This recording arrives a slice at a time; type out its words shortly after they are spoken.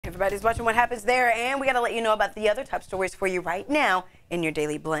Everybody's watching what happens there, and we got to let you know about the other top stories for you right now in your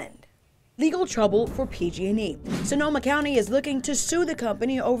Daily Blend. Legal trouble for PG&E. Sonoma County is looking to sue the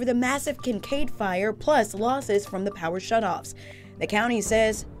company over the massive Kincade Fire plus losses from the power shutoffs. The county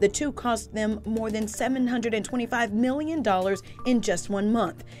says the two cost them more than $725 million in just 1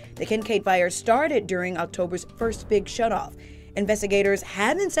 month. The Kincade Fire started during October's first big shutoff. Investigators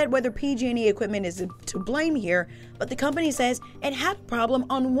haven't said whether PG&E equipment is to blame here, but the company says it had a problem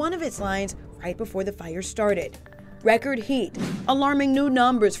on one of its lines right before the fire started. Record heat. Alarming new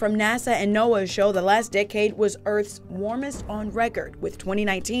numbers from NASA and NOAA show the last decade was Earth's warmest on record, with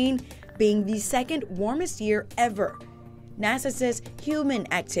 2019 being the second warmest year ever. NASA says human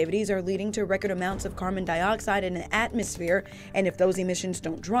activities are leading to record amounts of carbon dioxide in the atmosphere, and if those emissions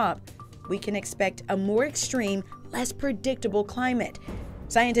don't drop, we can expect a more extreme, less predictable climate.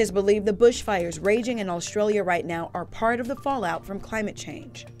 Scientists believe the bushfires raging in Australia right now are part of the fallout from climate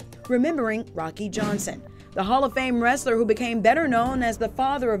change. Remembering Rocky Johnson. The Hall of Fame wrestler who became better known as the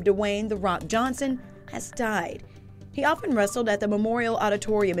father of Dwayne "The Rock" Johnson has died. He often wrestled at the Memorial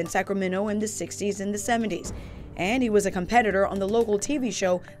Auditorium in Sacramento in the 60s and the 70s, and he was a competitor on the local TV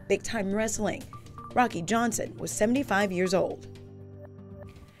show Big Time Wrestling. Rocky Johnson was 75 years old.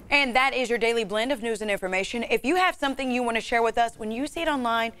 And that is your Daily Blend of news and information. If you have something you want to share with us, when you see it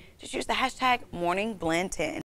online, just use the hashtag #MorningBlend10.